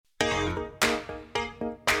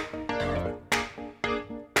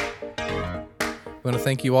I want to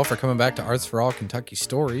thank you all for coming back to Arts for All Kentucky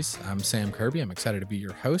Stories. I'm Sam Kirby. I'm excited to be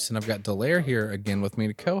your host, and I've got Delaire here again with me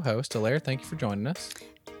to co-host. Delaire, thank you for joining us.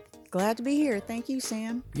 Glad to be here. Thank you,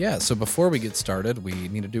 Sam. Yeah, so before we get started, we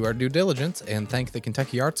need to do our due diligence and thank the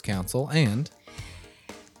Kentucky Arts Council and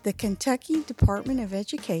the Kentucky Department of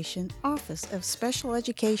Education Office of Special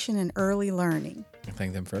Education and Early Learning. I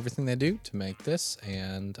thank them for everything they do to make this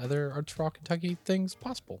and other Arts for All Kentucky things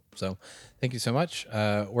possible. So thank you so much.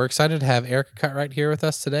 We're excited to have Erica Cutright here with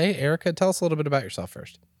us today. Erica, tell us a little bit about yourself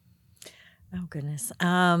first. Oh, goodness.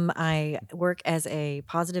 I work as a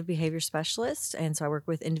positive behavior specialist, and so I work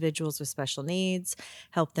with individuals with special needs,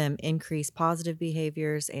 help them increase positive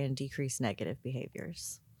behaviors and decrease negative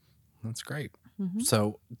behaviors. That's great. Mm-hmm.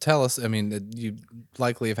 So tell us, I mean, you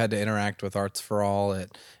likely have had to interact with Arts for All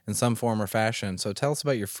in some form or fashion. So tell us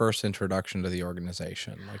about your first introduction to the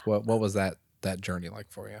organization. Like what was that journey like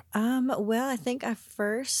for you? Well, I think I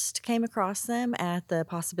first came across them at the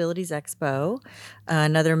Possibilities Expo.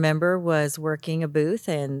 Another member was working a booth,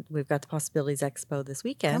 and we've got the Possibilities Expo this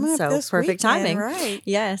weekend. Coming up So this perfect weekend, timing. right.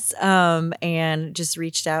 Yes. And just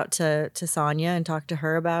reached out to Sonia and talked to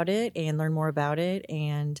her about it and learned more about it.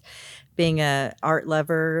 And being a art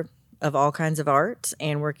lover of all kinds of art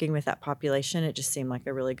and working with that population, it just seemed like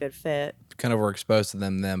a really good fit. Kind of were exposed to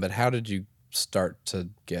them then, but how did you start to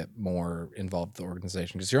get more involved with the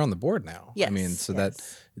organization? Because you're on the board now. Yes. I mean, so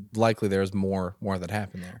yes. that likely there's more that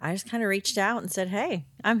happened there. I just kind of reached out and said, "Hey,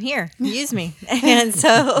 I'm here. Use me." And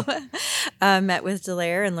so I met with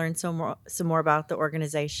Delaire and learned some more about the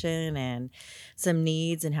organization and some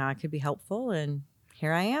needs and how I could be helpful. And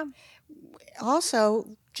here I am.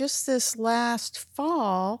 Also, just this last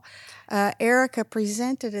fall, Erica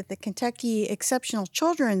presented at the Kentucky Exceptional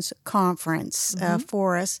Children's Conference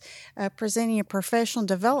for us, presenting a professional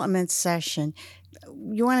development session.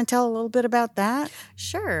 You want to tell a little bit about that?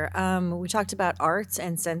 Sure. We talked about arts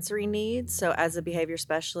and sensory needs. So as a behavior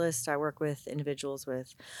specialist, I work with individuals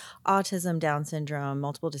with autism, Down syndrome,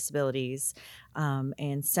 multiple disabilities.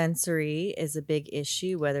 And sensory is a big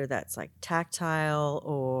issue, whether that's like tactile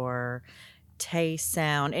or taste,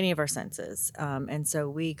 sound, any of our senses. And so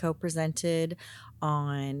we co-presented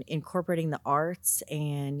on incorporating the arts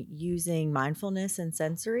and using mindfulness and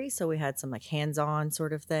sensory. So we had some like hands-on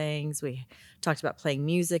sort of things. We talked about playing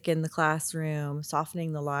music in the classroom,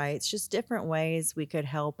 softening the lights, just different ways we could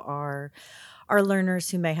help our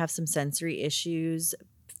learners who may have some sensory issues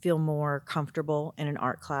feel more comfortable in an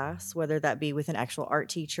art class, whether that be with an actual art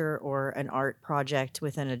teacher or an art project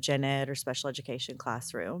within a gen ed or special education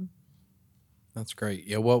classroom. That's great.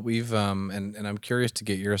 Yeah, what we've and I'm curious to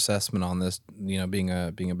get your assessment on this. You know, being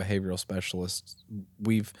a behavioral specialist,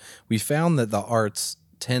 we found that the arts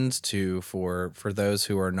tends to for those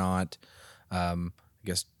who are not, I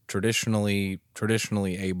guess traditionally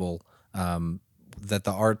able, that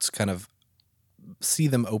the arts kind of see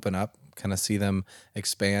them open up, kind of see them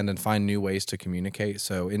expand and find new ways to communicate.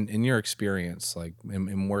 So, in your experience, like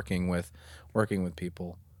in working with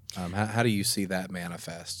people. How do you see that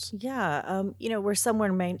manifest? Yeah, where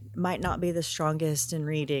someone might not be the strongest in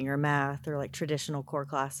reading or math or like traditional core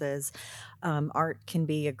classes, art can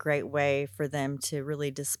be a great way for them to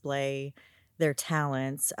really display their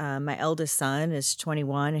talents. My eldest son is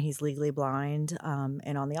 21 and he's legally blind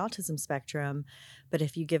and on the autism spectrum. But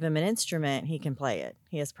if you give him an instrument, he can play it.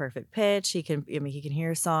 He has perfect pitch. He can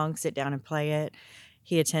hear a song, sit down and play it.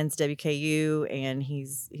 He attends WKU and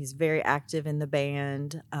he's very active in the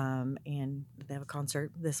band. And they have a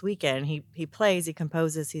concert this weekend. He plays, he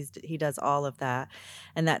composes, he does all of that,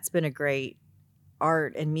 and that's been a great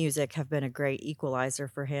art and music have been a great equalizer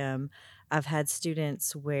for him. I've had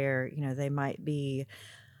students where they might be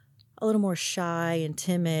a little more shy and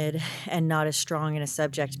timid and not as strong in a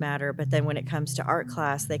subject matter, but then when it comes to art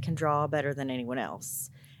class, they can draw better than anyone else.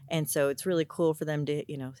 And so it's really cool for them to,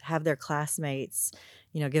 have their classmates,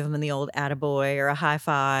 give them the old attaboy or a high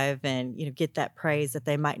five and, get that praise that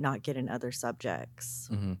they might not get in other subjects.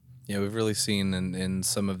 Mm-hmm. Yeah, we've really seen in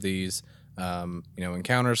some of these,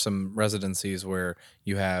 encounters, some residencies where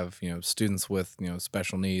you have, students with,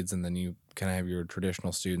 special needs, and then you kind of have your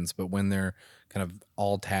traditional students. But when they're kind of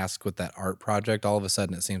all tasked with that art project, all of a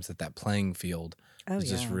sudden it seems that playing field is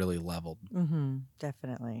just really leveled. Mm-hmm,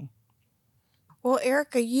 definitely. Well,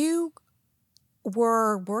 Erica, you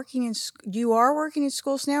are working in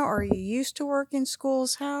schools now, or you used to work in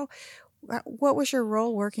schools? What was your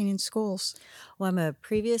role working in schools? Well, I'm a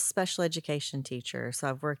previous special education teacher, so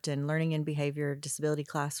I've worked in learning and behavior disability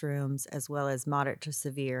classrooms as well as moderate to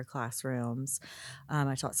severe classrooms.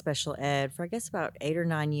 I taught special ed for, I guess, about 8 or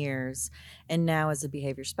 9 years. And now, as a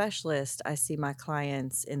behavior specialist, I see my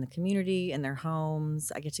clients in the community, in their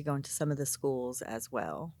homes. I get to go into some of the schools as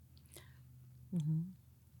well. hmm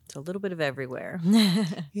So, a little bit of everywhere.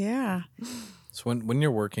 Yeah. So when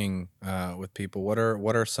you're working with people, what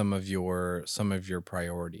are some of your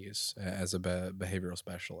priorities as a behavioral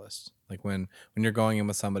specialist? Like when you're going in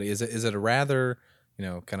with somebody, is it a rather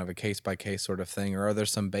kind of a case by case sort of thing, or are there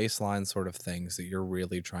some baseline sort of things that you're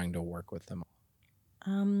really trying to work with them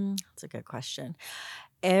That's a good question.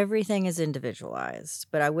 Everything is individualized,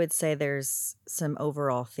 but I would say there's some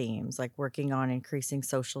overall themes like working on increasing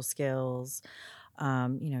social skills,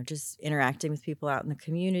 just interacting with people out in the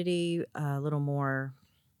community a little more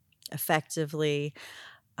effectively,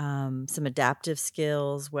 some adaptive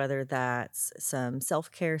skills, whether that's some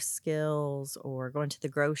self care skills or going to the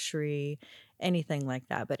grocery, anything like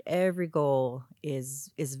that. But every goal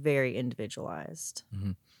is very individualized. on?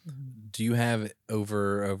 Mhm. Do you have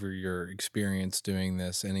over your experience doing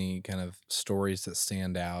this any kind of stories that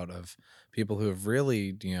stand out of people who have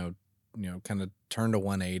really kind of turned a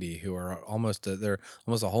 180, who are they're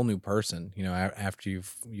almost a whole new person, after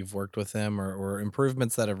you've worked with them, or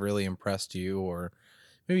improvements that have really impressed you, or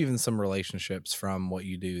maybe even some relationships from what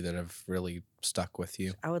you do that have really stuck with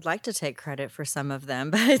you? I would like to take credit for some of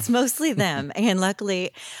them, but it's mostly them. And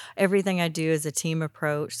luckily, everything I do is a team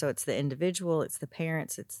approach. So it's the individual, it's the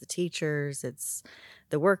parents, it's the teachers, it's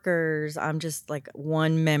the workers. I'm just like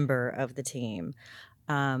one member of the team.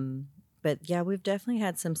 Um, but yeah, we've definitely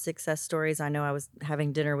had some success stories. I know I was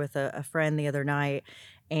having dinner with a friend the other night,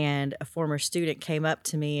 and a former student came up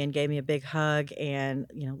to me and gave me a big hug and,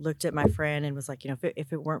 looked at my friend and was like,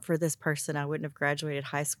 if it weren't for this person, I wouldn't have graduated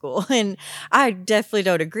high school. And I definitely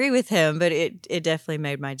don't agree with him, but it definitely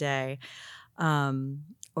made my day. Um,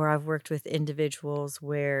 or I've worked with individuals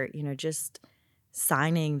where, just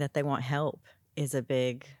signing that they want help is a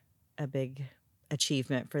big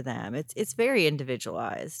achievement for them. It's very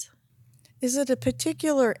individualized. Is it a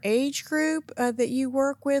particular age group that you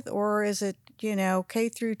work with, or is it, K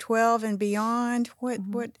through 12 and beyond?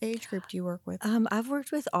 What age group do you work with? I've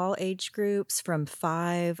worked with all age groups from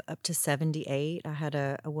 5 up to 78. I had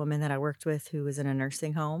a woman that I worked with who was in a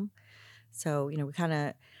nursing home. So, we kind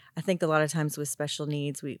of, I think a lot of times with special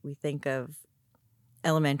needs, we think of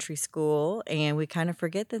elementary school and we kind of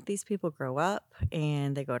forget that these people grow up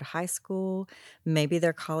and they go to high school. Maybe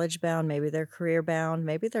they're college bound, maybe they're career bound,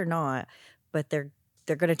 maybe they're not, but they're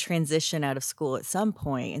going to transition out of school at some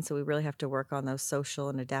point. And so we really have to work on those social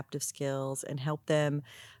and adaptive skills and help them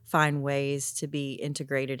find ways to be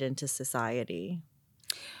integrated into society.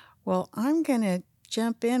 Well, I'm going to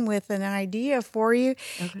jump in with an idea for you.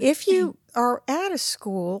 Okay. If you are at a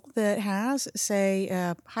school that has,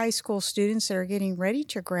 say, high school students that are getting ready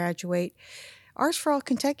to graduate, Ours for All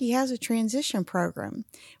Kentucky has a transition program.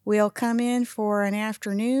 We'll come in for an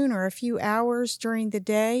afternoon or a few hours during the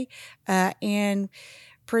day and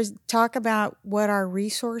talk about what our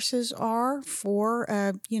resources are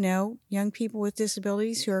for, young people with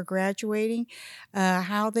disabilities who are graduating,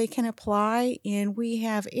 how they can apply, and we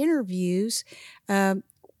have interviews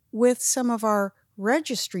with some of our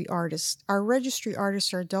registry artists. Our registry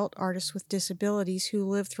artists are adult artists with disabilities who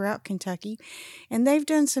live throughout Kentucky, and they've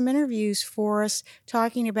done some interviews for us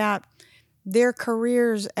talking about their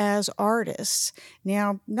careers as artists.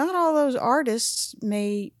 Now, not all those artists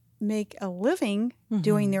may make a living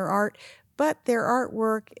doing their art, but their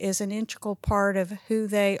artwork is an integral part of who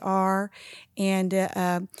they are, and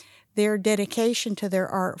their dedication to their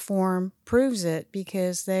art form proves it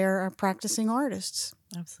because they're practicing artists.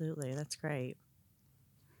 Absolutely. That's great.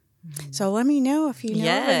 So let me know if you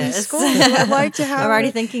know of any Yes. schools that would like to have I'm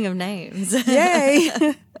already thinking of names. Yay!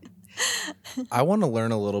 I want to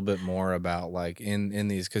learn a little bit more about, like, in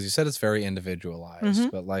these, because you said it's very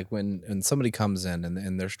individualized, but like when somebody comes in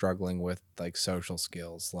and they're struggling with like social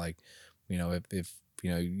skills, like, if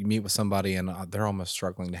you meet with somebody and they're almost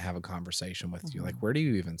struggling to have a conversation with you, like, where do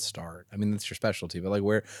you even start? I mean, that's your specialty, but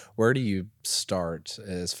like, where do you start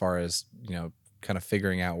as far as kind of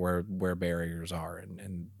figuring out where barriers are,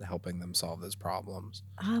 and helping them solve those problems?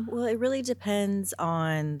 Well, it really depends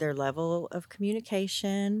on their level of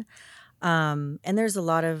communication. And there's a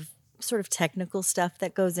lot of sort of technical stuff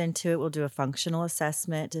that goes into it. We'll do a functional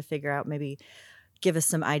assessment to figure out maybe give us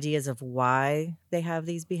some ideas of why they have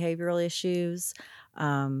these behavioral issues,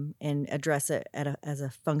 and address it as a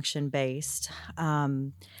function based.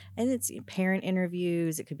 And it's parent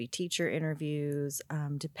interviews, it could be teacher interviews,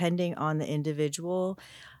 depending on the individual,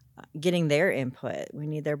 getting their input. We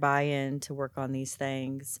need their buy in to work on these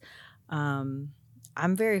things. I'm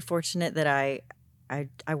very fortunate that I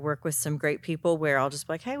work with some great people where I'll just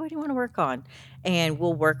be like, hey, what do you want to work on? And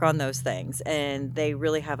we'll work on those things. And they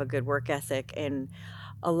really have a good work ethic. And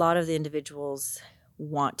a lot of the individuals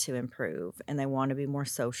want to improve and they want to be more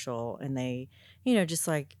social. And they, just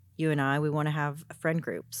like you and I, we want to have friend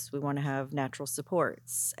groups, we want to have natural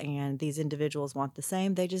supports. And these individuals want the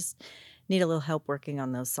same. They just need a little help working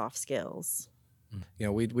on those soft skills.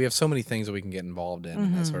 We have so many things that we can get involved in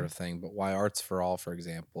and that sort of thing. But why Arts for All, for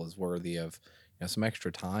example, is worthy of some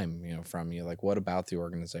extra time from you. Like, what about the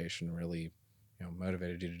organization really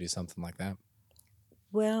motivated you to do something like that?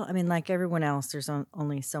 Well, I mean, like everyone else, there's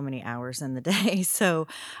only so many hours in the day. So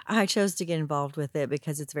I chose to get involved with it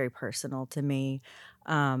because it's very personal to me.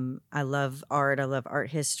 I love art, I love art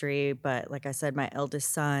history. But like I said, my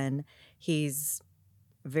eldest son, he's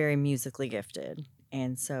very musically gifted.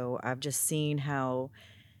 And so I've just seen how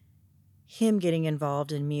him getting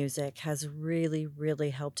involved in music has really,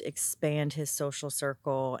 really helped expand his social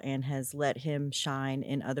circle and has let him shine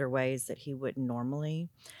in other ways that he wouldn't normally.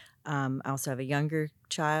 I also have a younger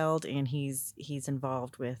child, and he's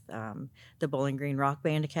involved with the Bowling Green Rock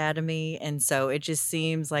Band Academy, and so it just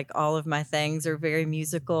seems like all of my things are very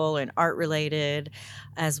musical and art related,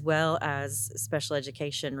 as well as special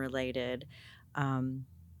education related. Um,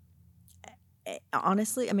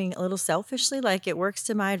 Honestly, I mean, a little selfishly, like it works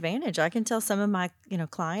to my advantage. I can tell some of my,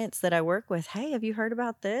 clients that I work with, hey, have you heard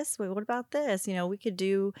about this? Wait, what about this? We could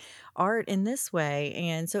do art in this way.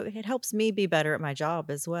 And so it helps me be better at my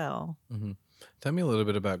job as well. Mm-hmm. Tell me a little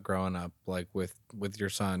bit about growing up, like with your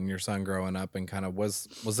son growing up, and kind of was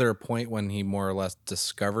there a point when he more or less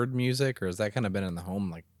discovered music, or has that kind of been in the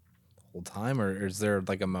home like the whole time, or is there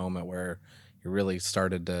like a moment where you really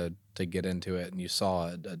started to get into it and you saw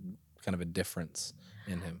a kind of a difference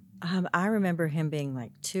in him? I remember him being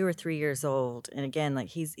like 2 or 3 years old, and again, like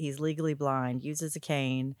he's legally blind, uses a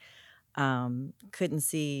cane, couldn't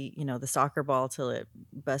see, the soccer ball till it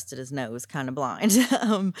busted his nose, kind of blind.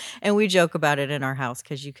 And we joke about it in our house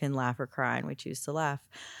because you can laugh or cry, and we choose to laugh.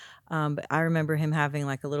 But I remember him having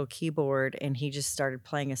like a little keyboard, and he just started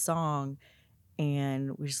playing a song,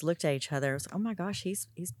 and we just looked at each other. I was like, oh my gosh, he's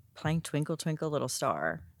playing Twinkle Twinkle Little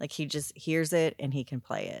Star. Like he just hears it and he can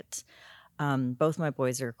play it. Both my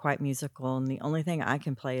boys are quite musical, and the only thing I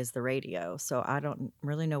can play is the radio. So I don't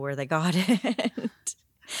really know where they got it.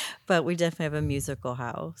 But we definitely have a musical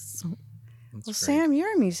house. That's Well, great. Sam,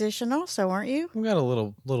 you're a musician also, aren't you? We got a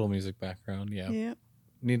little music background. Yeah. Yeah.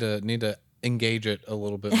 Need to engage it a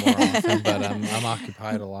little bit more often, but I'm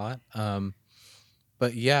occupied a lot.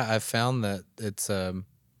 But yeah, I've found that it's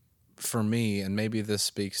for me, and maybe this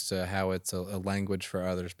speaks to how it's a language for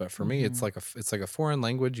others, but for me, it's like a foreign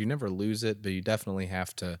language. You never lose it, but you definitely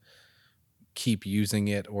have to keep using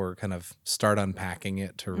it or kind of start unpacking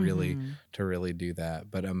it to really do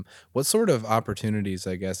that. But what sort of opportunities,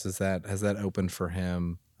 I guess, has that opened for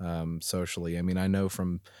him socially? I mean, I know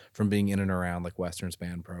from being in and around like Western's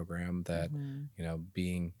band program that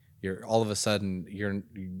being you're all of a sudden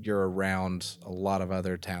you're around a lot of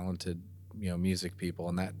other talented music people,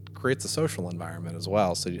 and that creates a social environment as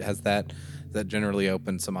well. So has that generally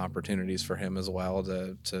opened some opportunities for him as well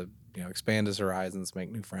to expand his horizons, make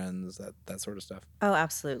new friends, that sort of stuff? Oh,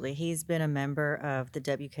 absolutely. He's been a member of the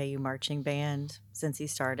WKU marching band since he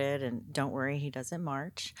started, and don't worry, he doesn't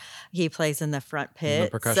march. He plays in the front In the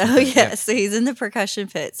pit. percussion So pit, yeah. so he's in the percussion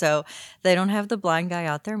pit. So they don't have the blind guy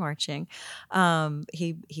out there marching.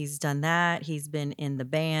 He's done that. He's been in the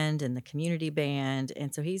band, in the community band,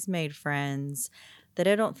 and so he's made friends that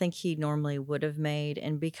I don't think he normally would have made.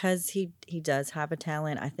 And because he does have a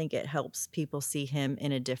talent, I think it helps people see him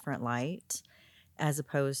in a different light, as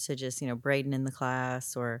opposed to just, Braden in the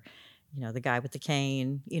class or, the guy with the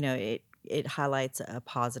cane. It highlights a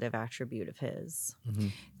positive attribute of his. Mm-hmm.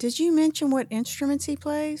 Did you mention what instruments he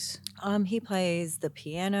plays? He plays the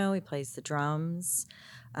piano, he plays the drums.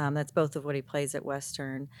 That's both of what he plays at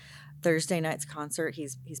Western. Thursday night's concert,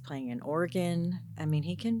 he's playing an organ. I mean,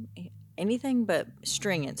 he can anything but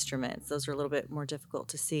string instruments. Those are a little bit more difficult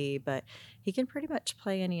to see, but he can pretty much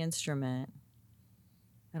play any instrument.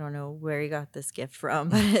 I don't know where he got this gift from,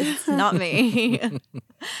 but it's not me.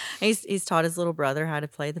 He's taught his little brother how to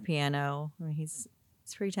play the piano. I mean, he's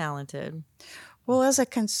pretty talented. Well, as a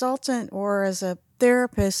consultant or as a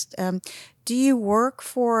therapist, do you work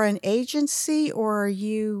for an agency, or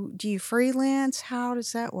do you freelance? How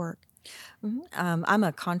does that work? I'm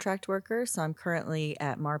a contract worker, so I'm currently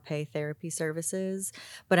at Marpay Therapy Services,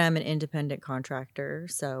 but I'm an independent contractor,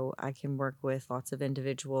 so I can work with lots of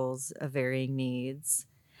individuals of varying needs.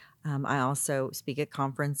 I also speak at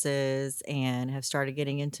conferences and have started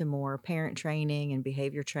getting into more parent training and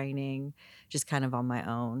behavior training, just kind of on my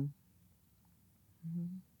own.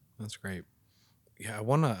 That's great. Yeah, I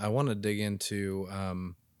wanna dig into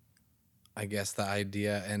I guess the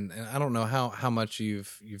idea, and I don't know how much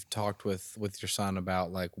you've talked with your son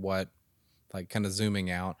about like what, like kind of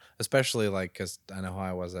zooming out, especially like because I know how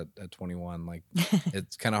I was at 21. Like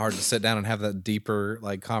it's kind of hard to sit down and have that deeper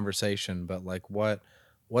like conversation, but like what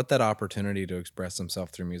that opportunity to express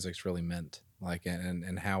himself through music's really meant, like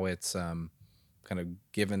and how it's kind of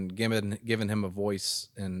given him a voice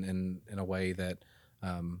in a way that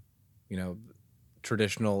um you know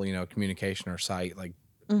traditional communication or sight like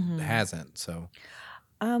hmm hasn't. So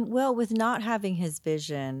Well, with not having his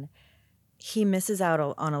vision, he misses out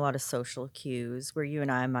on a lot of social cues where you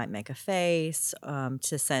and I might make a face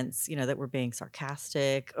to sense, that we're being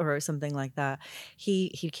sarcastic or something like that.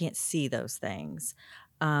 He can't see those things.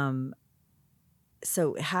 Um,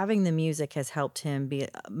 so having the music has helped him be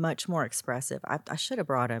much more expressive. I should have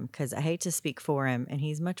brought him because I hate to speak for him, and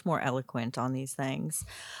he's much more eloquent on these things.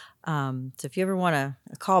 So if you ever want a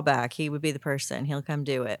call back, he would be the person. He'll come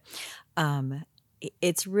do it.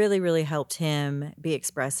 It's really, really helped him be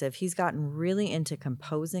expressive. He's gotten really into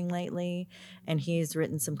composing lately, and he's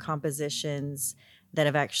written some compositions that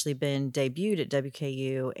have actually been debuted at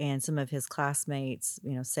WKU. And some of his classmates,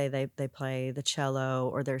 say they play the cello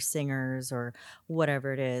or they're singers or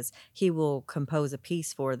whatever it is. He will compose a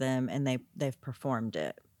piece for them, and they've performed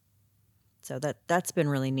it. So that's been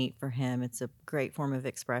really neat for him. It's a great form of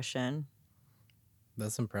expression.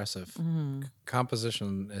 that's impressive. Mhm.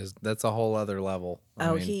 Composition that's a whole other level. I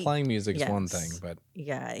Oh, mean, playing music's one thing, yes. but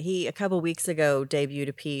Yeah, he a couple weeks ago debuted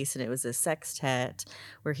a piece, and it was a sextet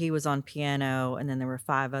where he was on piano and then there were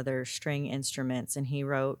five other string instruments, and he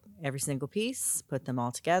wrote every single piece, put them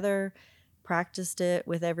all together, practiced it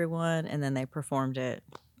with everyone, and then they performed it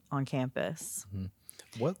on campus. mhm.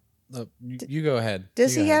 What D- you go ahead.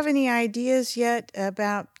 Does You go he ahead. have any ideas yet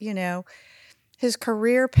about, his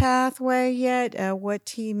career pathway yet? What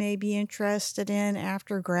he may be interested in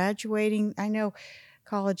after graduating? I know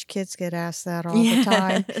college kids get asked that all the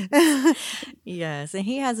time. Yes. Yes, and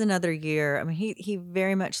he has another year. I mean, he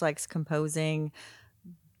very much likes composing,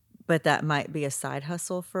 but that might be a side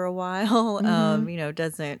hustle for a while. Hmm.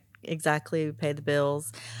 Doesn't exactly pay the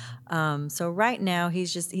bills. So right now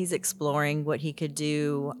he's exploring what he could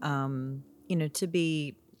do, to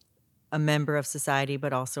be a member of society,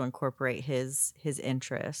 but also incorporate his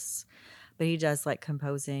interests. But he does like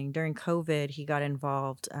composing. During COVID, he got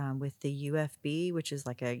involved with the UFB, which is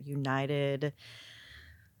like a United,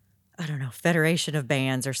 I don't know, Federation of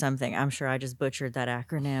Bands or something. I'm sure I just butchered that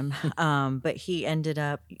acronym. But he ended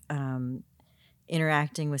up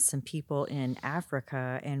interacting with some people in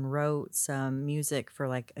Africa and wrote some music for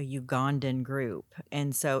like a Ugandan group.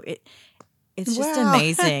 And so it's just Wow.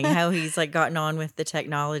 amazing how he's like gotten on with the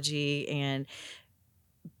technology, and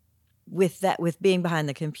with being behind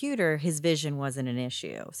the computer, his vision wasn't an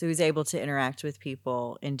issue. So he was able to interact with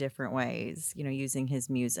people in different ways, using his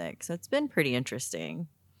music. So it's been pretty interesting.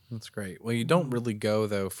 That's great. Well, you don't Mhm. really go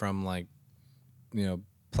though from like you know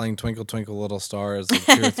playing Twinkle Twinkle Little Star as a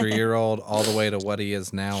 2 or 3 year old all the way to what he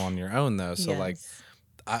is now on your own though. So like Yes.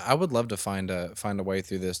 I would love to find a way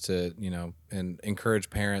through this to and encourage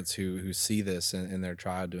parents who see this in their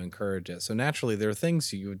child to encourage it. So naturally, there are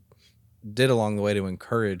things you did along the way to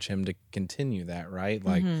encourage him to continue that, right?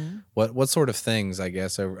 Like Mhm. what sort of things, I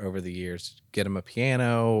guess, over the years, get him a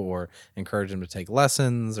piano or encourage him to take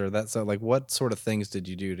lessons or that. So like what sort of things did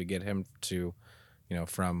you do to get him to,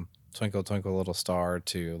 from Twinkle Twinkle Little Star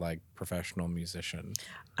to like professional musician?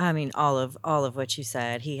 I mean, all of what you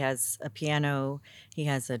said. He has a piano, he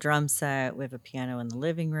has a drum set, we have a piano in the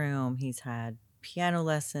living room. He's had piano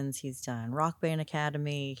lessons, he's done Rock Band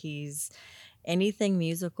Academy. He's anything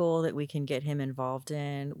musical that we can get him involved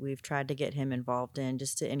in, we've tried to get him involved in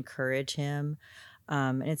just to encourage him.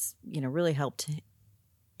 And it's, really helped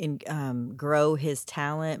grow his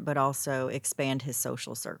talent, but also expand his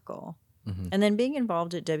social circle. Hmm. And then being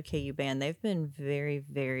involved at WKU Band, they've been very,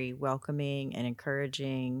 very welcoming and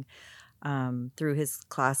encouraging. Through his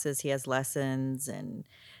classes, he has lessons, and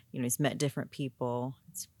he's met different people.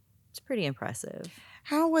 It's pretty impressive.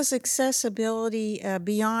 How was accessibility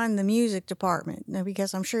beyond the music department? Now,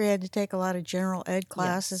 because I'm sure you had to take a lot of general ed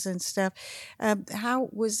classes Yes. and stuff. How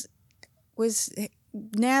was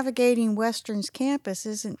navigating Western's campus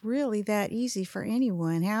isn't really that easy for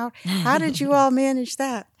anyone. How did you all manage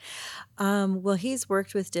that? Well, he's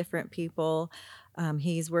worked with different people.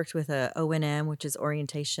 He's worked with a O&M, which is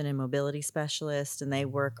orientation and mobility specialist, and they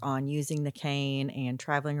work on using the cane and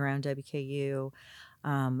traveling around WKU.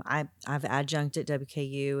 I've adjunct at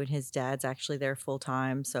WKU, and his dad's actually there full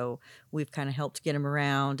time, so we've kind of helped get him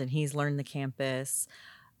around, and he's learned the campus.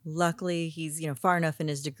 Luckily, he's, far enough in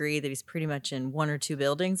his degree that he's pretty much in one or two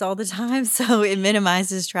buildings all the time, so it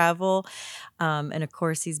minimizes travel. And of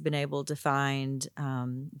course, he's been able to find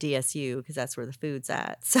DSU because that's where the food's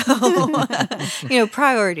at. So,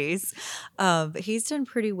 priorities. But he's done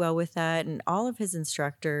pretty well with that. And all of his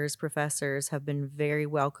instructors, professors have been very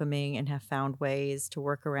welcoming and have found ways to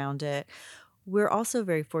work around it. We're also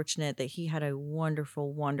very fortunate that he had a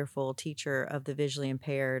wonderful, wonderful teacher of the visually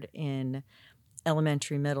impaired in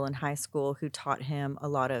elementary, middle, and high school who taught him a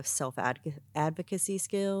lot of self-advocacy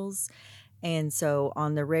skills. And so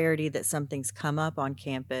on the rarity that something's come up on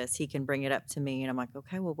campus, he can bring it up to me and I'm like,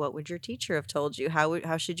 okay, well, what would your teacher have told you?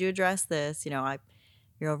 How should you address this?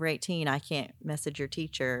 You're over 18. I can't message your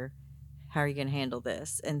teacher. How are you going to handle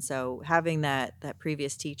this? And so having that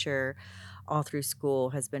previous teacher all through school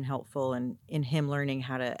has been helpful in him learning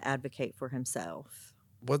how to advocate for himself.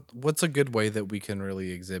 What's a good way that we can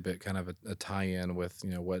really exhibit kind of a tie-in with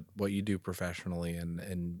what you do professionally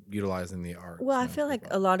and utilizing the arts? Well, I feel like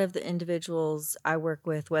a lot of the individuals I work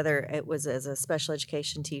with, whether it was as a special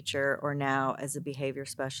education teacher or now as a behavior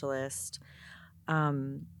specialist,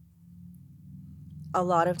 um, a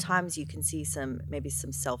lot of times you can see maybe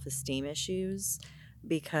some self-esteem issues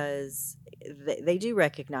because they do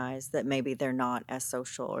recognize that maybe they're not as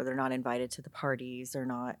social or they're not invited to the parties or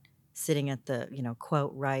not sitting at the,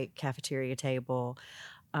 quote, right cafeteria table.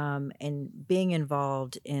 And being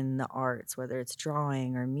involved in the arts, whether it's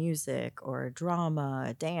drawing or music or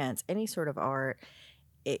drama, dance, any sort of art,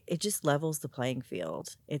 it just levels the playing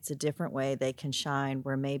field. It's a different way they can shine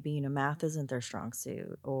where maybe, math isn't their strong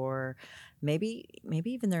suit, or maybe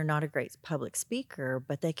even they're not a great public speaker,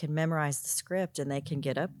 but they can memorize the script and they can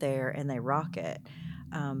get up there and they rock it.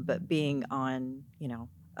 But being on,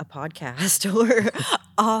 a podcast or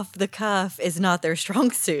off the cuff is not their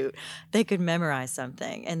strong suit. They could memorize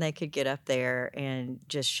something and they could get up there and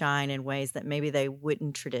just shine in ways that maybe they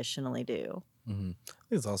wouldn't traditionally do. Mm-hmm. I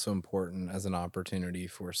think it's also important as an opportunity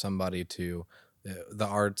for somebody to the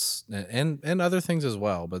arts and other things as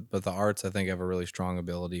well, but the arts I think have a really strong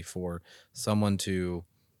ability for someone to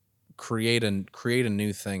create a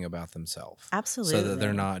new thing about themselves. So that they're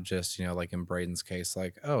Absolutely. not just, like in Braden's case,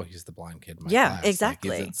 like, oh, he's the blind kid in my Yeah, class.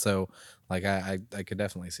 exactly. I could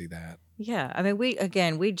definitely see that. Yeah. I mean,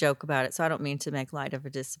 we joke about it, so I don't mean to make light of a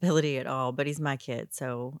disability at all, but he's my kid,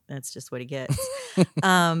 so that's just what he gets.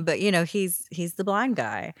 But he's the blind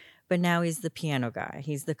guy, but now he's the piano guy.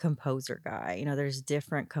 He's the composer guy. There's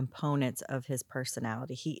different components of his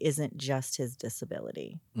personality. He isn't just his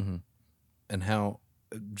disability. Mm-hmm. And how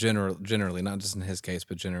generally, not just in his case,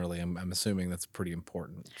 but generally, I'm assuming that's pretty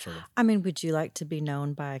important, sort of. I mean, would you like to be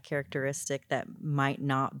known by a characteristic that might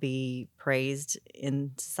not be praised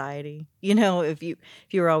in society? If you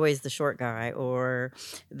were always the short guy or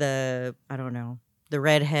I don't know, the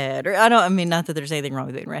redhead, or I mean, not that there's anything wrong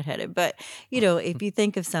with being redheaded, but if you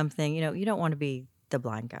think of something, you don't want to be the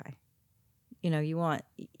blind guy.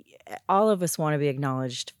 All of us want to be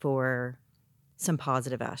acknowledged for some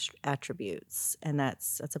positive attributes, and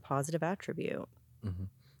that's a positive attribute. Mm-hmm.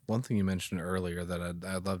 One thing you mentioned earlier that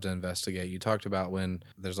I'd love to investigate. You talked about when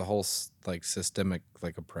there's a whole systemic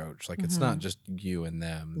approach. Like it's not just you and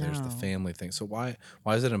them. There's the No. family thing. So why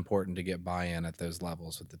is it important to get buy-in at those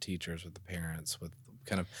levels with the teachers, with the parents, with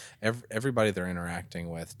kind of everybody they're interacting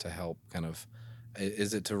with to help kind of?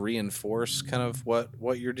 Is it to reinforce kind of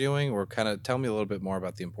what you're doing, or kind of tell me a little bit more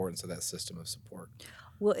about the importance of that system of support?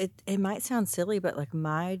 Well, it might sound silly, but like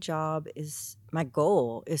my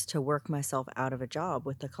goal is to work myself out of a job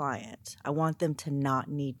with the client. I want them to not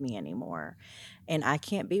need me anymore. And I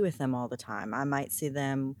can't be with them all the time. I might see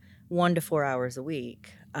them 1 to 4 hours a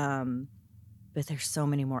week. But there's so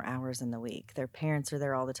many more hours in the week. Their parents are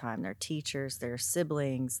there all the time. Their teachers, their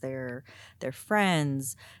siblings, their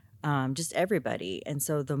friends, just everybody. And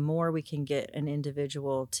so the more we can get an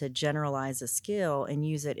individual to generalize a skill and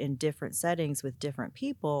use it in different settings with different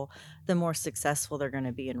people, the more successful they're going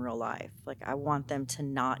to be in real life. Like I want them to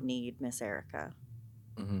not need Miss Erica.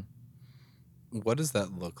 Mm-hmm. what does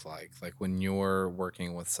that look like? Like when you're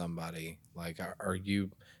working with somebody, like are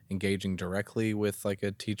you engaging directly with like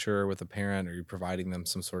a teacher, with a parent? Are you providing them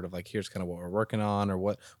some sort of like, here's kind of what we're working on, or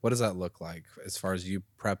what does that look like as far as you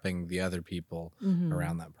prepping the other people Hmm.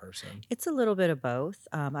 around that person? It's a little bit of both.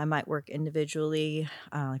 I might work individually,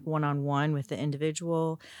 like one on one with the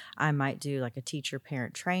individual. I might do like a teacher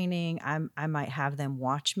parent training. I might have them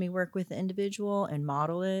watch me work with the individual and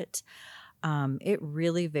model it. It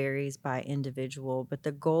really varies by individual, but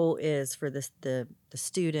the goal is for the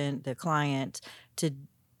student, the client,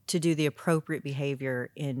 to do the appropriate behavior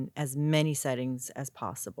in as many settings as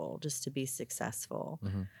possible, just to be successful.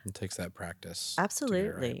 It takes that practice to get it right.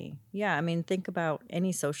 Absolutely. Yeah, I mean, think about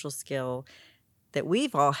any social skill that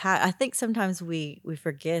we've all had. I think sometimes we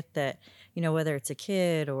forget that, whether it's a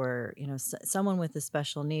kid or, someone with a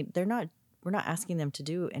special need, we're not asking them to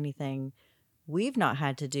do anything we've not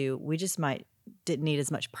had to do. We just didn't need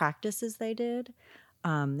as much practice as they did.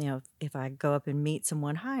 If I go up and meet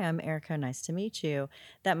someone, hi, I'm Erica, nice to meet you.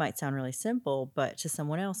 That might sound really simple, but to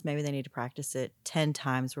someone else, maybe they need to practice it 10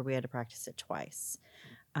 times where we had to practice it twice.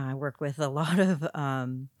 I work with a lot of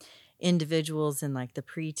individuals in like the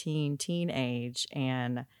preteen, teen age,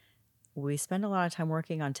 and we spend a lot of time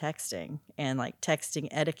working on texting and like texting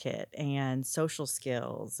etiquette and social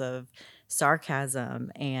skills of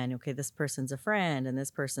sarcasm and okay, this person's a friend and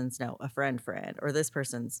this person's no a friend, or this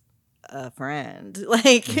person's a friend.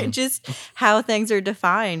 Like Hmm. just how things are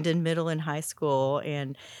defined in middle and high school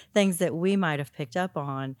and things that we might have picked up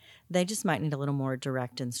on. They just might need a little more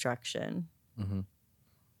direct instruction. Hmm.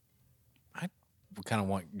 I kind of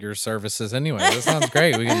want your services anyway. That sounds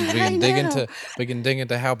great. We I can dig know.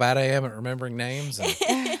 into how bad I am at remembering names, and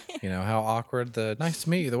how awkward the nice to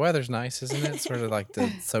meet you. The weather's nice, isn't it? Sort of like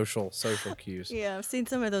the social cues. Yeah, I've seen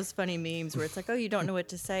some of those funny memes where it's like, oh, you don't know what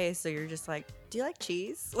to say, so you're just like, do you like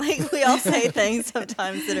cheese? Like, we all say things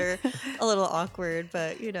sometimes that are a little awkward,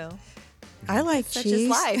 but I like such cheese. is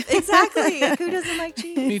life. Exactly. Like, who doesn't like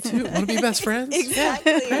cheese? Me too. Want to be best friends?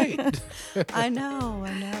 Exactly. Great. I know.